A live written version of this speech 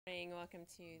Morning. Welcome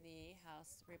to the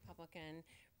House Republican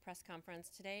press conference.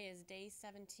 Today is day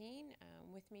 17.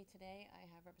 With me today, I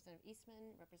have Representative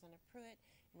Eastman, Representative Pruitt,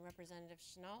 and Representative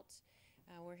Chenault.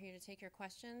 We're here to take your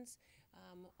questions.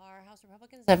 Our House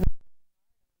Republicans have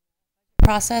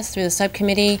process through the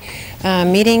subcommittee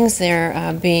meetings.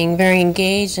 They're being very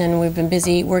engaged, and we've been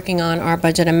busy working on our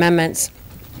budget amendments.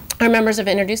 Our members have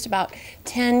introduced about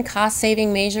 10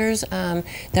 cost-saving measures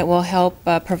that will help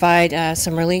provide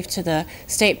some relief to the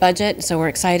state budget. So we're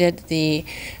excited. The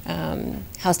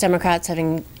House Democrats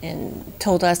having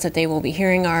told us that they will be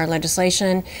hearing our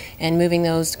legislation and moving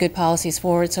those good policies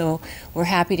forward. So we're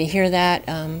happy to hear that.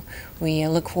 We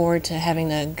look forward to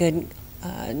having a good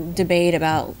debate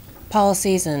about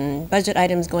policies and budget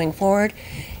items going forward.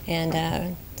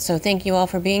 And so thank you all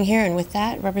for being here. And with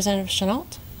that, Representative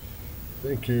Chenault.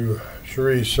 Thank you,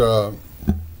 Sharice.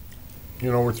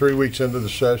 We're 3 weeks into the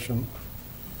session.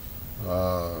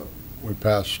 We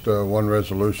passed one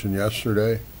resolution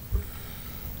yesterday.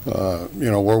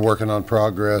 We're working on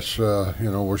progress.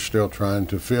 We're still trying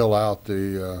to fill out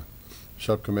the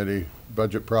subcommittee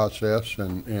budget process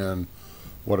and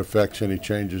what effects any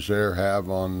changes there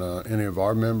have on any of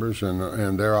our members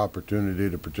and their opportunity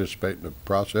to participate in the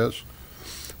process.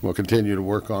 We'll continue to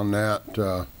work on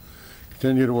that.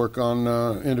 Continue to work on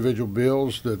individual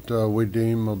bills that we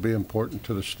deem will be important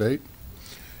to the state,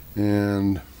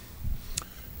 and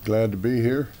glad to be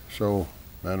here. So,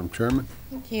 Madam Chairman.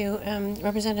 Thank you.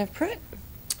 Representative Pruitt.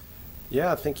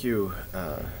 Yeah, thank you,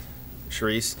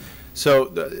 Sharice. So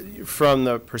from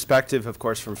the perspective, of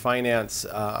course, from finance,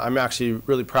 I'm actually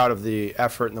really proud of the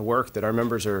effort and the work that our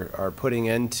members are putting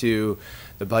into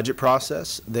the budget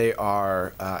process. They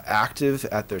are active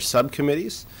at their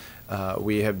subcommittees.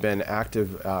 We have been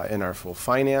active in our full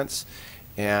finance,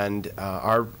 and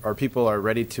our people are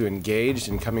ready to engage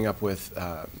in coming up with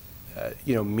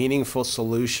meaningful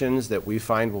solutions that we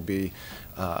find will be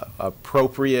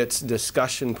appropriate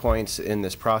discussion points in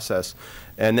this process.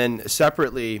 And then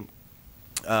separately,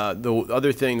 the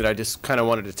other thing that I just kind of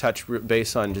wanted to touch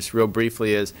base on just real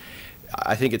briefly is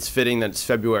I think it's fitting that it's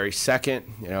February 2nd.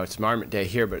 It's Marmot Day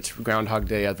here, but it's Groundhog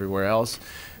Day everywhere else.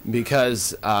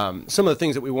 Because some of the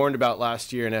things that we warned about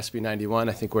last year in SB 91,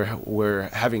 I think we're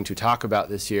having to talk about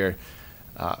this year,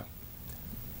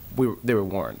 they were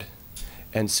warned.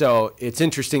 And so it's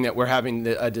interesting that we're having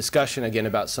a discussion again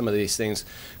about some of these things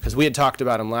because we had talked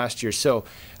about them last year. So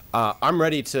I'm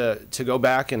ready to go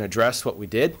back and address what we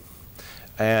did.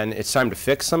 And it's time to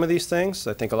fix some of these things.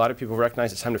 I think a lot of people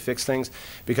recognize it's time to fix things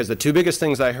because the two biggest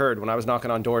things I heard when I was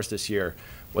knocking on doors this year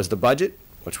was the budget,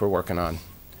 which we're working on,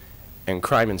 and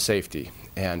crime and safety,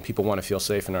 and people want to feel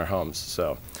safe in our homes.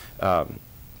 So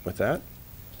with that.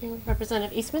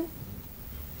 Representative Eastman.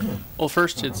 Well,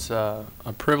 first, it's a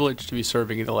privilege to be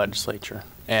serving in the legislature.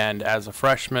 And as a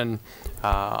freshman,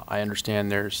 I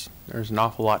understand there's an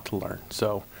awful lot to learn.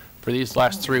 So for these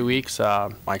last 3 weeks,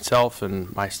 myself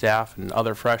and my staff and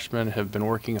other freshmen have been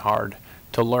working hard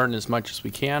to learn as much as we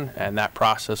can, and that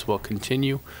process will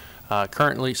continue.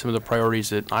 Currently, some of the priorities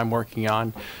that I'm working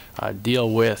on deal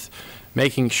with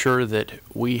making sure that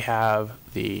we have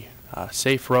the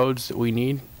safe roads that we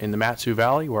need in the Mat-Su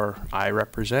Valley, where I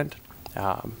represent.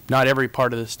 Not every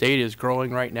part of the state is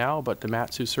growing right now, but the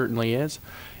Mat-Su certainly is.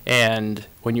 And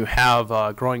when you have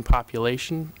a growing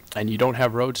population and you don't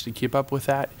have roads to keep up with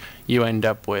that, you end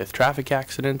up with traffic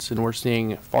accidents, and we're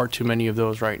seeing far too many of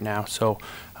those right now. So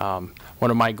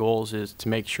one of my goals is to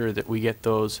make sure that we get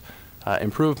those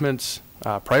improvements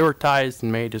prioritized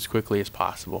and made as quickly as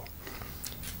possible.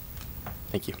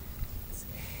 Thank you.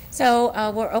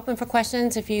 So we're open for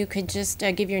questions. If you could just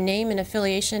give your name and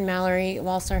affiliation. Mallory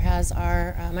Walser has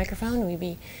our microphone.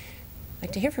 We'd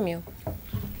like to hear from you.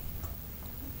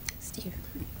 Steve.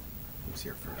 Who's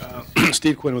here first?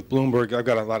 Steve Quinn with Bloomberg. I've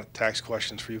got a lot of tax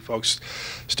questions for you folks.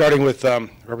 Starting with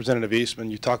Representative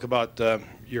Eastman, you talk about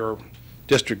your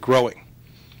district growing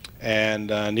and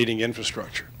needing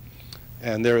infrastructure.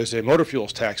 And there is a motor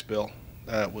fuels tax bill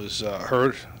that was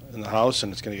heard in the House,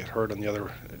 and it's going to get heard in the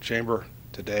other chamber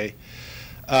today.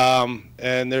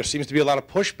 And there seems to be a lot of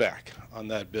pushback on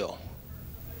that bill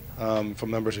from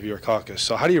members of your caucus.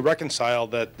 So how do you reconcile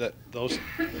that those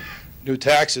new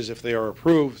taxes, if they are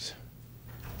approved,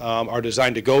 are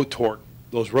designed to go toward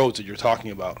those roads that you're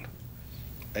talking about,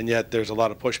 and yet there's a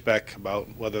lot of pushback about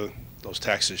whether those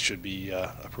taxes should be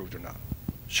approved or not?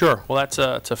 Sure. Well, it's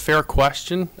a fair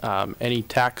question. Any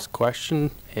tax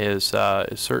question is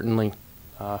certainly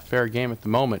fair game at the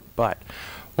moment. But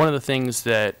one of the things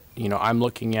that I'm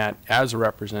looking at as a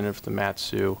representative of the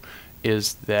Mat-Su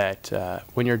is that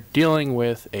when you're dealing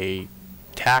with a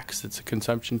tax that's a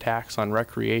consumption tax on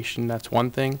recreation, that's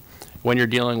one thing. when you're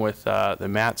dealing with the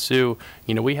Mat-Su,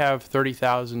 you know, we have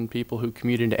 30,000 people who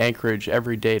commute into Anchorage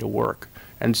every day to work.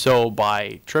 And so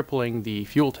by tripling the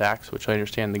fuel tax, which I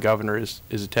understand the governor is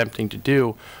attempting to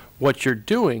do, what you're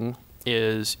doing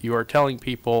is you are telling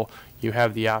people you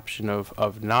have the option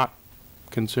of not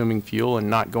consuming fuel and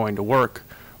not going to work,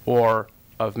 or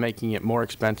of making it more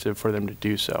expensive for them to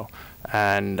do so.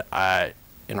 And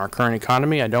in our current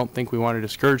economy, I don't think we want to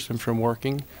discourage them from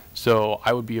working, so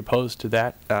I would be opposed to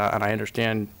that. And I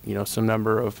understand, you know, some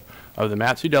number of the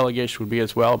Mat-Su delegation would be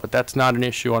as well, but that's not an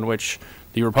issue on which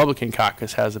the Republican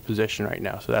caucus has a position right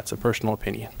now, so that's a personal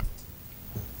opinion.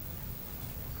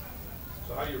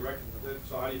 So how do you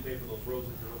pay for those roads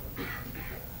that you're looking at?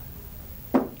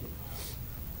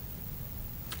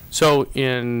 So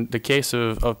in the case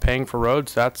of paying for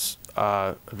roads, that's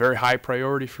a very high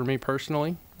priority for me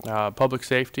personally. Public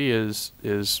safety is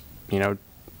you know,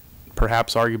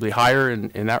 perhaps arguably higher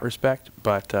in that respect,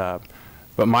 but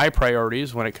my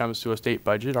priorities when it comes to a state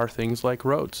budget are things like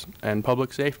roads and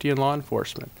public safety and law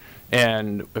enforcement.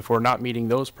 And if we're not meeting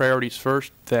those priorities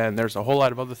first, then there's a whole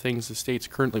lot of other things the state's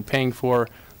currently paying for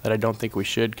that I don't think we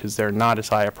should, because they're not as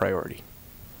high a priority.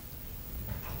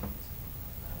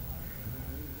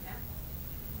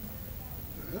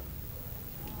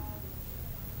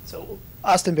 So,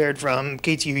 Austin Baird from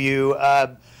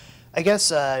KTUU. I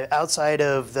guess outside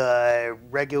of the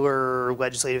regular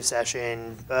legislative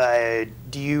session,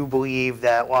 do you believe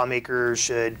that lawmakers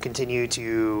should continue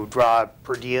to draw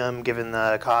per diem given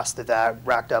the cost that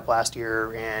racked up last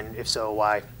year, and if so,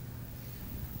 why?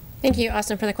 Thank you,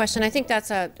 Austin, for the question. I think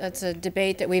that's a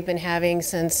debate that we've been having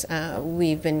since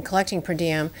we've been collecting per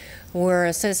diem. We're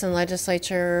a citizen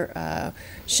legislature.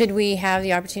 Should we have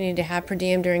the opportunity to have per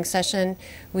diem during session?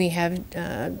 We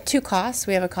have two costs.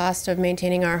 We have a cost of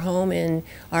maintaining our home in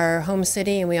our home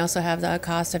city, and we also have the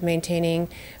cost of maintaining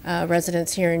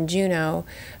residents here in Juneau.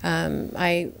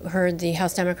 I heard the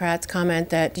House Democrats comment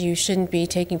that you shouldn't be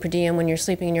taking per diem when you're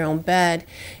sleeping in your own bed,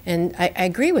 and I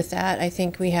agree with that. I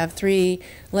think we have 3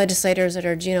 legislators that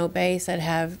are Juneau-based that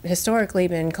have historically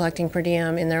been collecting per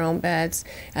diem in their own beds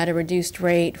at a reduced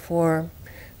rate for,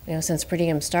 you know, since per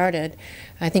diem started.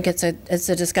 I think it's a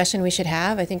discussion we should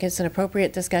have. I think it's an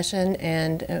appropriate discussion,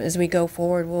 and as we go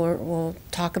forward, we'll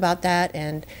talk about that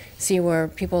and see where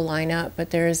people line up.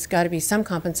 But there's got to be some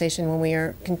compensation when we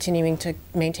are continuing to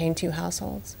maintain 2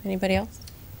 households. Anybody else?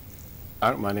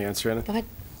 I don't mind answering it. Go ahead.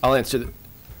 I'll answer.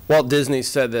 Walt Disney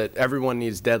said that everyone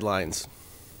needs deadlines.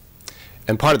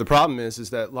 And part of the problem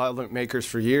is that lawmakers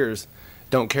for years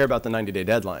don't care about the 90-day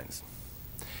deadlines.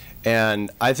 And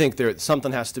I think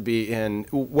something has to be in,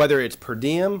 whether it's per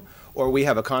diem or we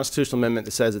have a constitutional amendment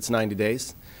that says it's 90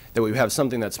 days, that we have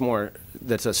something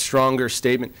that's a stronger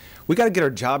statement. We got to get our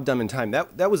job done in time.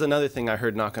 That was another thing I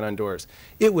heard knocking on doors.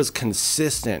 It was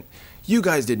consistent. You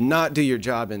guys did not do your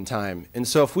job in time. And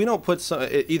so if we don't put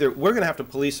either we're going to have to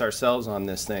police ourselves on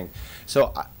this thing.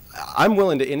 So I'm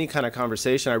willing to any kind of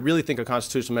conversation. I really think a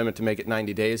constitutional amendment to make it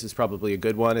 90 days is probably a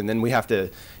good one. And then we have to,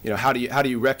 you know, how do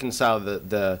you reconcile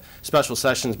the special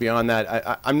sessions beyond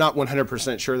that? I'm not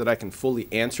 100% sure that I can fully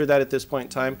answer that at this point in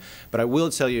time. But I will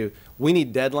tell you, we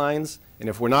need deadlines. And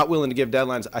if we're not willing to give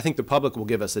deadlines, I think the public will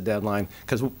give us a deadline,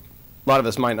 because a lot of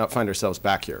us might not find ourselves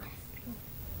back here.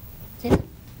 Tina?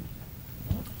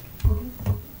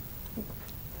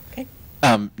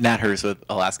 Nat Hoouse with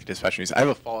Alaska Dispatch News. I have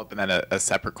a follow-up and then a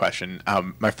separate question.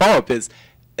 My follow-up is,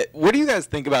 what do you guys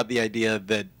think about the idea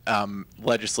that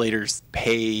legislators'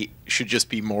 pay should just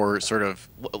be more sort of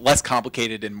less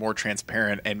complicated and more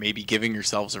transparent, and maybe giving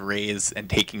yourselves a raise and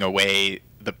taking away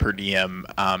the per diem,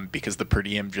 because the per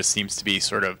diem just seems to be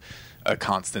sort of a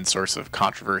constant source of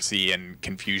controversy and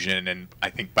confusion, and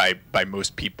I think by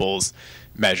most people's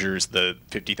measures, the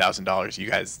 $50,000 you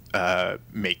guys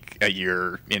make a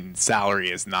year in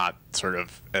salary is not sort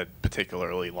of a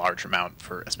particularly large amount,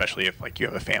 for especially if like you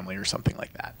have a family or something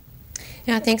like that.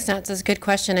 Yeah, thanks, Nat. That's a good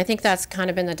question. I think that's kind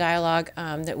of been the dialogue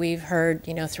that we've heard,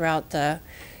 you know, throughout the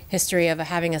history of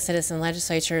having a citizen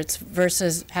legislature. It's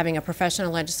versus having a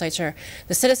professional legislature.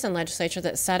 The citizen legislature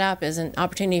that's set up is an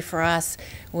opportunity for us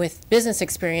with business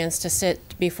experience to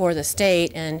sit before the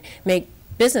state and make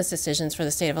business decisions for the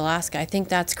state of Alaska. I think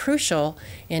that's crucial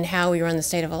in how we run the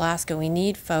state of Alaska. We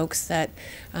need folks that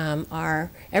are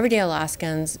everyday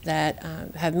Alaskans that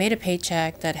have made a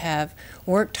paycheck, that have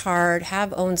worked hard,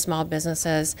 have owned small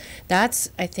businesses.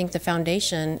 That's, I think, the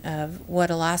foundation of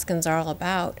what Alaskans are all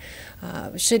about.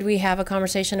 Should we have a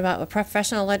conversation about a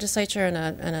professional legislature and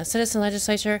a citizen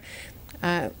legislature?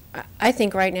 I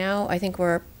think right now, I think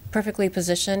we're perfectly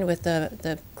positioned with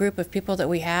the group of people that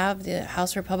we have. The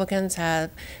House Republicans have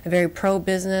a very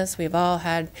pro-business. We've all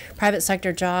had private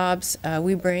sector jobs.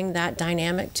 We bring that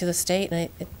dynamic to the state, and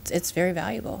it's very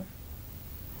valuable.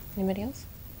 Anybody else?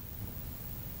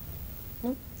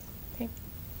 No? Okay.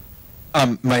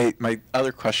 My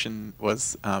other question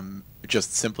was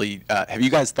just simply, have you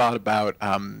guys thought about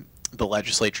the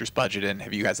legislature's budget, and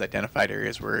have you guys identified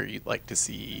areas where you'd like to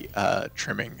see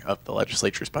trimming of the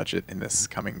legislature's budget in this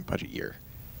coming budget year?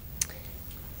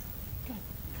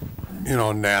 You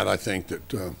know, Nat, I think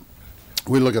that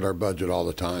we look at our budget all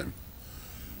the time.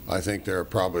 I think there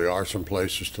probably are some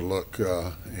places to look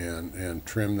and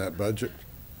trim that budget.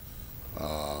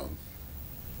 You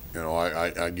know,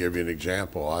 I give you an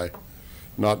example.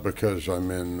 Not because I'm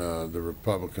in the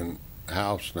Republican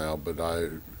House now, but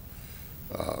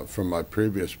from my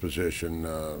previous position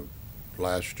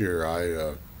last year,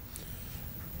 I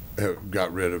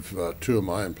got rid of 2 of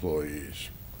my employees.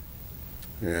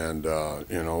 And,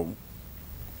 you know,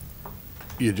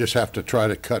 you just have to try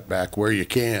to cut back where you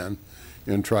can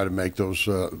and try to make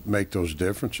those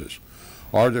differences.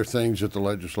 Are there things that the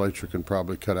legislature can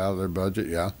probably cut out of their budget?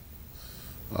 Yeah.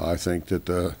 I think that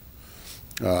the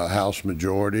House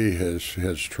majority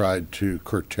has tried to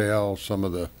curtail some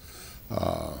of the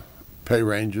pay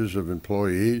ranges of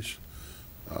employees.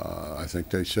 I think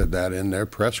they said that in their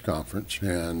press conference,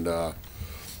 and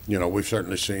you know, we've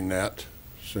certainly seen that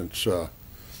since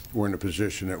we're in the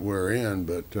position that we're in,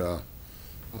 but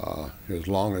as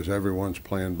long as everyone's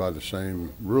playing by the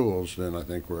same rules, then I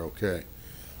think we're okay.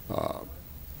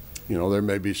 You know, there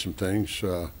may be some things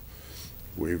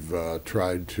we've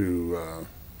tried to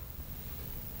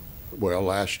well,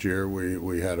 last year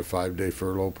we had a 5-day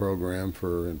furlough program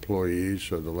for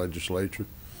employees of the legislature.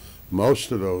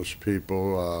 Most of those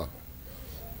people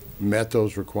met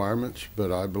those requirements,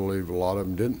 but I believe a lot of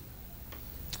them didn't.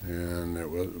 And it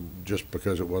was just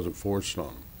because it wasn't forced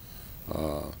on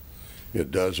them. It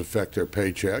does affect their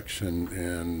paychecks,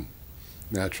 and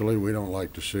naturally we don't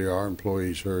like to see our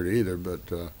employees hurt either, but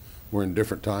we're in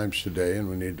different times today and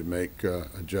we need to make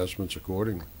adjustments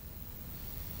accordingly.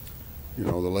 You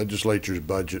know, the legislature's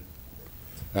budget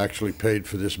actually paid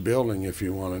for this building, if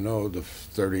you want to know, the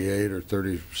 $38 or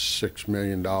 $36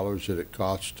 million that it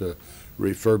costs to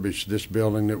refurbish this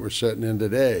building that we're sitting in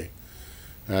today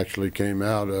actually came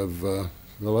out of the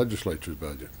legislature's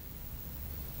budget.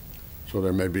 So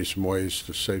there may be some ways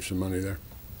to save some money there.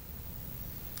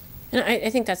 And I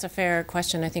think that's a fair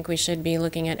question. I think we should be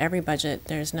looking at every budget.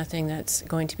 There's nothing that's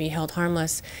going to be held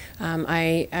harmless.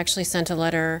 I actually sent a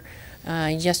letter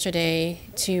yesterday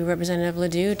to Representative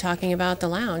Ledoux talking about the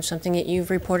lounge, something that you've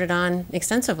reported on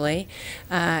extensively,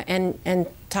 and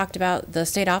talked about the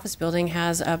state office building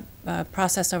has a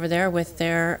process over there with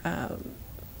their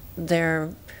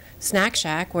snack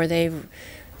shack where they've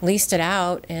leased it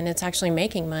out, and it's actually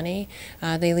making money.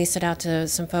 They leased it out to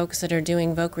some folks that are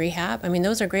doing voc rehab. I mean,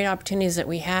 those are great opportunities that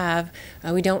we have.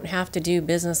 We don't have to do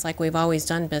business like we've always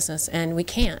done business, and we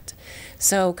can't.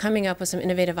 So coming up with some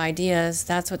innovative ideas,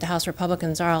 that's what the House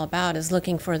Republicans are all about, is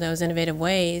looking for those innovative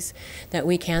ways that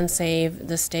we can save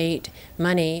the state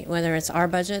money, whether it's our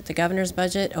budget, the governor's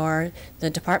budget, or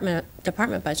the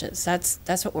department budgets.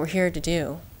 That's what we're here to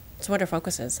do. That's what our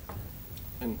focus is.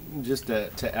 And just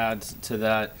to add to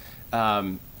that,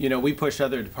 you know, we push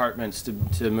other departments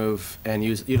to move and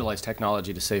utilize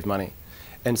technology to save money.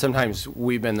 And sometimes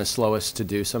we've been the slowest to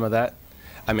do some of that.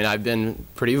 I mean, I've been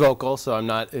pretty vocal, so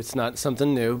it's not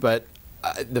something new, but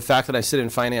the fact that I sit in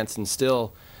finance and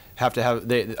still have to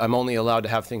have, I'm only allowed to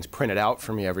have things printed out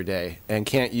for me every day and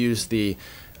can't use the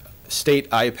state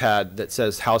iPad that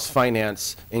says House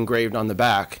Finance engraved on the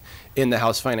back in the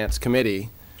House Finance Committee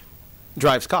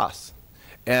drives costs.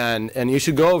 And you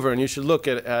should go over and you should look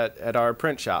at our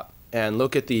print shop and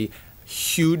look at the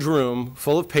huge room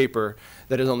full of paper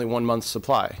that is only 1 month's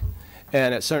supply.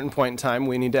 And at a certain point in time,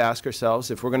 we need to ask ourselves,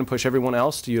 if we're going to push everyone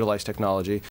else to utilize technology,